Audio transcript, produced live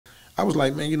I was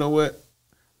like, man, you know what?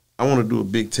 I want to do a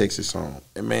big Texas song.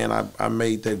 And, man, I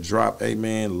made that drop. Hey,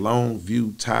 man,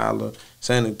 Longview, Tyler,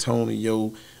 San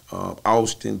Antonio,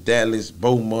 Austin, Dallas,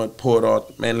 Beaumont, Port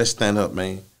Arthur. Man, let's stand up,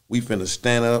 man. We finna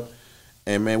stand up.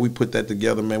 And, man, we put that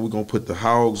together, man. We're going to put the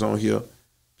Hogs on here.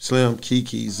 Slim,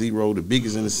 KeKe, Zero, the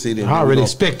biggest in the city. I already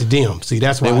expected them. See,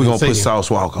 that's why we're going to put Sauce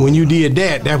Walka on. When you did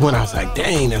that, that's when I was like,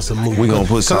 dang, that's a move. We're going to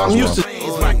put Sauce Walka.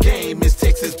 It's my game, it's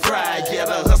Texas pride. Yeah,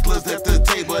 the hustlers at the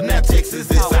table, now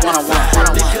Texas is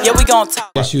Yeah, we gonna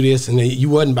talk. Ask you this, and you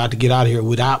wasn't about to get out of here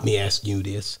without me asking you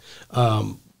this.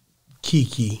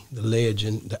 KeKe, the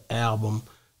legend, the album,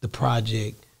 the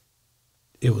project,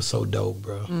 it was so dope,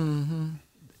 bro.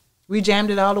 We jammed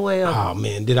it all the way up. Oh,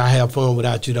 man, did I have fun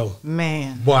without you, though?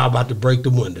 Man. Boy, I'm about to break the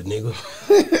window, nigga.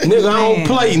 Nigga, I don't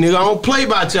play, nigga. I don't play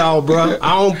about y'all, bro.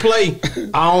 I don't play.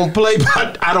 I don't play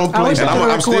about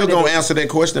I'm still going to answer that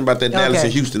question about that Dallas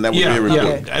and Houston. That was very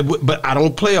important. But I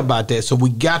don't play about that. So we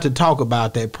got to talk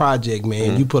about that project,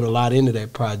 man. You put a lot into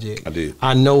that project. I did.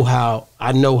 I know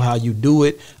how you do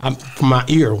it. From my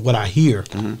ear, what I hear.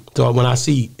 So when I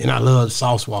see, and I love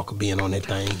Sauce Walka being on that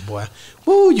thing, boy.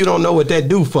 Woo, you don't know what that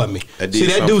do for me. That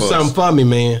do something for me,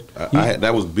 man.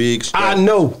 That was big. I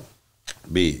know.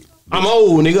 Big. I'm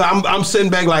old, nigga. I'm sitting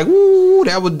back like, woo,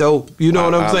 that was dope. You know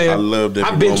what I'm saying? I love that.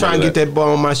 I've been trying to get that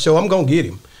boy on my show. I'm gonna get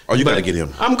him. Oh, you gotta get him.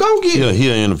 I'm gonna get him.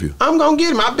 He'll interview. I'm gonna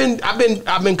get him.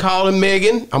 I've been calling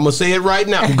Megan. I'm gonna say it right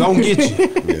now. I'm gonna get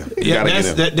you.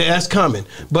 That's coming.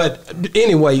 But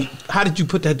anyway, how did you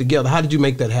put that together? How did you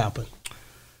make that happen?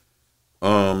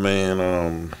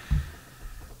 Man,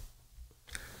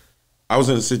 I was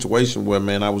in a situation where,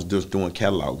 man, I was just doing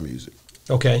catalog music.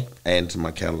 Okay. Adding to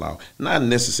my catalog. Not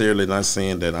necessarily not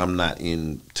saying that I'm not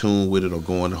in tune with it or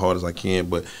going as hard as I can,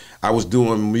 but I was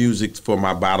doing music for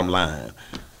my bottom line.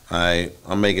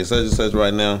 I'm making such and such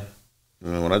right now.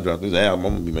 You know, when I drop this album,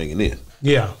 I'm going to be making this.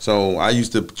 Yeah. So I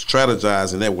used to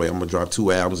strategize in that way. I'm going to drop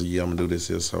 2 albums a year. I'm going to do this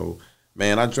here. So,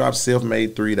 man, I dropped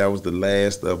Self-Made 3. That was the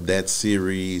last of that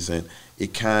series, and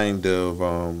it kind of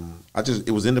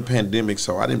it was in the pandemic,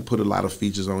 so I didn't put a lot of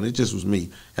features on. It just was me.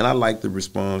 And I liked the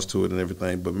response to it and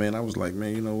everything. But, man, I was like,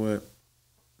 man, you know what?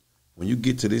 When you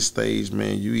get to this stage,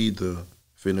 man, you either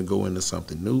finna go into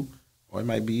something new or it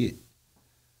might be it.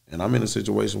 And I'm in a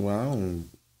situation where I don't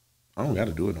got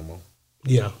to do it no more.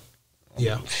 Yeah.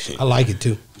 Yeah. I like it,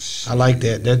 too. I like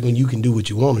that. That's when you can do what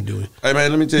you want to do. Hey,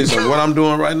 man, let me tell you something. What I'm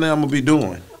doing right now, I'm going to be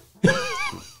doing. You know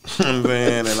what I'm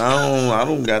saying? And I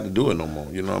don't got to do it no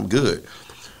more. You know, I'm good.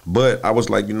 But I was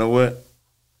like, you know what?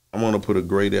 I'm going to put a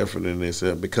great effort in this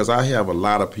because I have a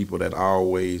lot of people that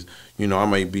always, you know, I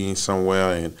may be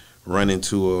somewhere and run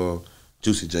into a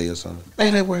Juicy J or something.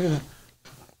 Man,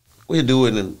 we'll do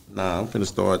it. And I'm finna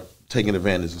start taking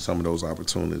advantage of some of those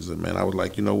opportunities. And, man, I was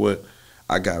like, you know what?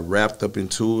 I got wrapped up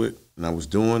into it, and I was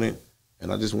doing it,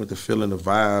 and I just went to feeling the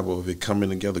vibe of it coming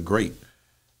together great.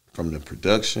 From the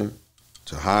production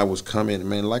to how it was coming.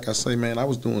 Man, like I say, man, I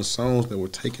was doing songs that were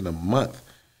taking a month.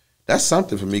 That's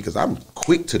something for me because I'm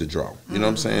quick to the draw. You know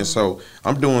what I'm saying? So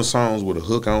I'm doing songs with a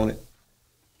hook on it.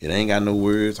 It ain't got no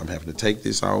words. I'm having to take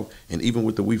this off. And even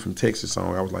with the We From Texas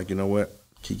song, I was like, you know what?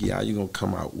 KeKe, how you going to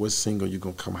come out? What single you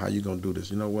going to come? How you going to do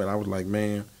this? You know what? I was like,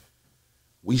 man,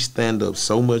 we stand up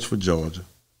so much for Georgia.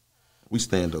 We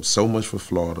stand up so much for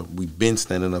Florida. We've been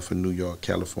standing up for New York,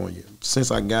 California.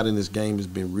 Since I got in this game, it's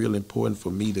been real important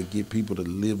for me to get people to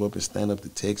live up and stand up to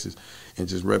Texas and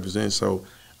just represent. So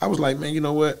I was like, man, you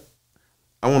know what?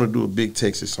 I want to do a big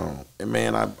Texas song. And,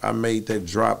 man, I made that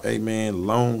drop. Hey, man,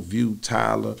 Longview,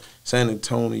 Tyler, San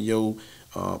Antonio,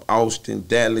 Austin,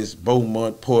 Dallas,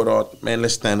 Beaumont, Port Arthur. Man,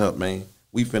 let's stand up, man.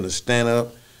 We finna stand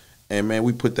up. And, man,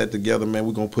 we put that together, man.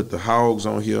 We're going to put the Hogs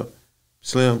on here.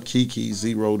 Slim, KeKe,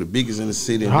 Zero, the biggest in the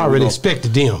city. I already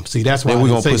expected them. See, that's why we're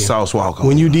going to put Sauce Walka on.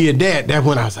 When you did that, that's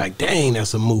when I was like, dang,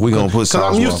 that's a move. We're going to put Sauce Walka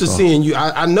on. I'm used to seeing you.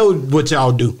 I know what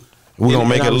y'all do. We're going to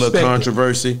make it a little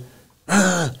controversy.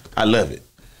 I love it.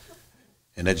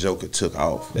 And that joker took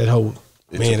off. That whole,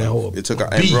 it took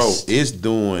off. And, bro, it's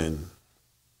doing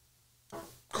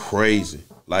crazy.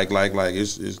 Like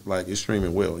it's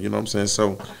streaming well. You know what I'm saying?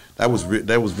 So that was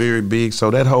very big.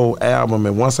 So that whole album,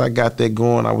 and once I got that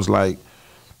going, I was like,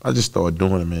 I just started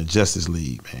doing it, man. Justice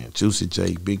League, man. Juicy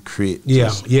J, Big Krit.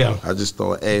 Yeah. I just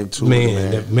started adding to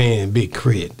it, man. Big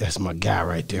Krit, that's my guy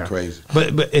right there. Crazy.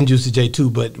 But and Juicy J too.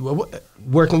 But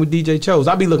working with DJ Chose,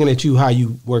 I be looking at you how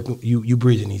you you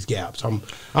bridging these gaps. I'm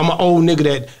an old nigga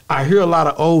that I hear a lot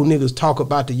of old niggas talk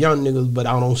about the young niggas, but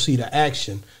I don't see the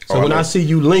action. So when I see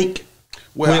you link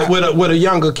with a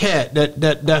younger cat,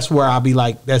 that's where I'll be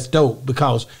like, that's dope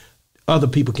because other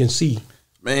people can see.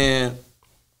 Man,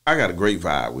 I got a great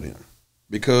vibe with him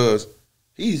because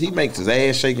he makes his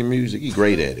ass shaking music. He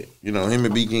great at it. You know, him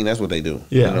and B King, that's what they do.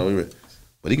 Yeah. You know,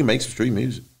 but he can make some street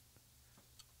music.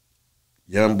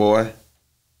 Young Boy,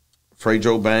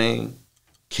 Frejo Bang,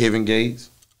 Kevin Gates,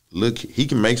 look, he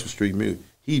can make some street music.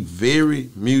 He very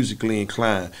musically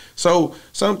inclined. So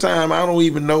sometimes I don't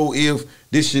even know if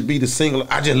this should be the single.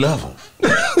 I just love him.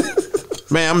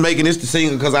 Man, I'm making this the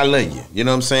single because I love you. You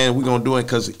know what I'm saying? We're going to do it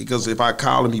because if I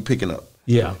call him, he picking up.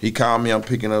 Yeah. He called me, I'm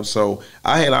picking up. So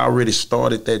I had already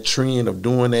started that trend of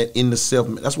doing that in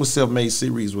the that's what Self-Made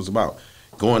series was about.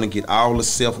 Going to get all the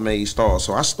self-made stars.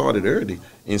 So I started early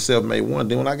in Self-Made 1.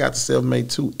 Then when I got to Self-Made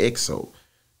 2, EXO,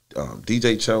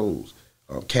 DJ Chose,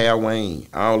 Cal Wayne,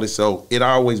 all this. So it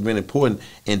always been important.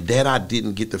 And that I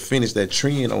didn't get to finish that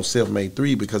trend on Self-Made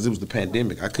 3 because it was the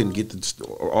pandemic. I couldn't get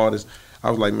the artists. I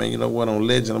was like, man, you know what? On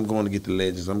Legend, I'm going to get the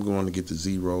Legends. I'm going to get the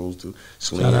Zeros, to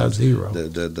Slim. Shout out Zero.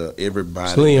 The everybody.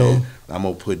 Slim. Man. I'm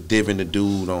going to put Devin the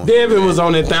Dude on Devin here, was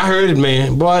on that thing. I heard it,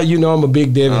 man. Boy, you know I'm a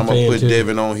big Devin I'm fan, going to put too.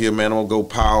 Devin on here, man. I'm going to go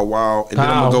Power Wow. And then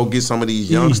I'm going to go get some of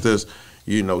these youngsters,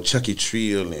 you know, Chucky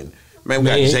Trill and, man, we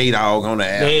got J-Dog on the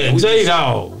app. Man,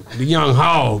 J-Dog, the young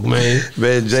hog, man.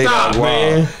 Man, J-Dog, wow.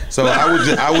 Man. So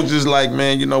I was just like,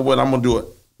 man, you know what? I'm going to do it.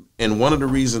 And one of the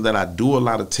reasons that I do a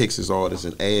lot of Texas artists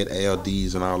and add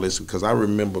LDs and all this, because I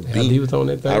remember being was on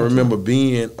that thing,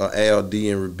 being a LD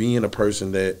and being a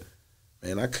person that,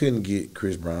 man, I couldn't get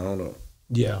Chris Brown or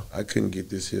I couldn't get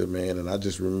this here, man. And I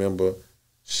just remember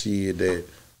that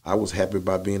I was happy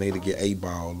about being able to get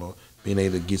 8-Ball or being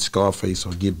able to get Scarface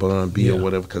or get Bun B or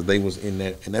whatever, because they was in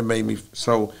that, and that made me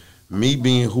so. Me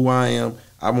being who I am,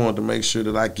 I wanted to make sure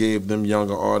that I gave them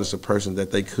younger artists a person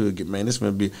that they could get. Man, this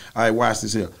gonna be. All right, watch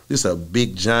this here. This is a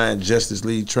big giant Justice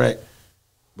League track,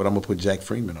 but I'm gonna put Jack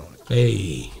Freeman on it.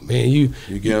 Hey, man, you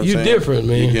get what I'm saying? different,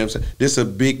 man. You get what I'm saying? This is a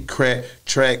big track,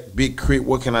 big Krit.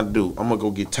 What can I do? I'm gonna go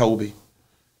get Toby.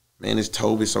 Man, it's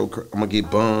Toby, so I'm gonna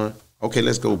get Bun. Okay,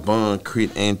 let's go Bun,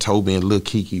 Krit, and Toby and Lil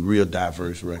KeKe. Real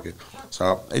diverse record.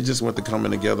 So it just went to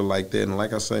coming together like that. And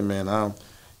like I say, man,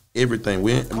 everything.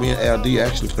 Me and LD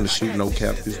actually finna shoot No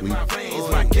Cap this week.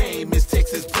 My game is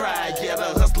Texas.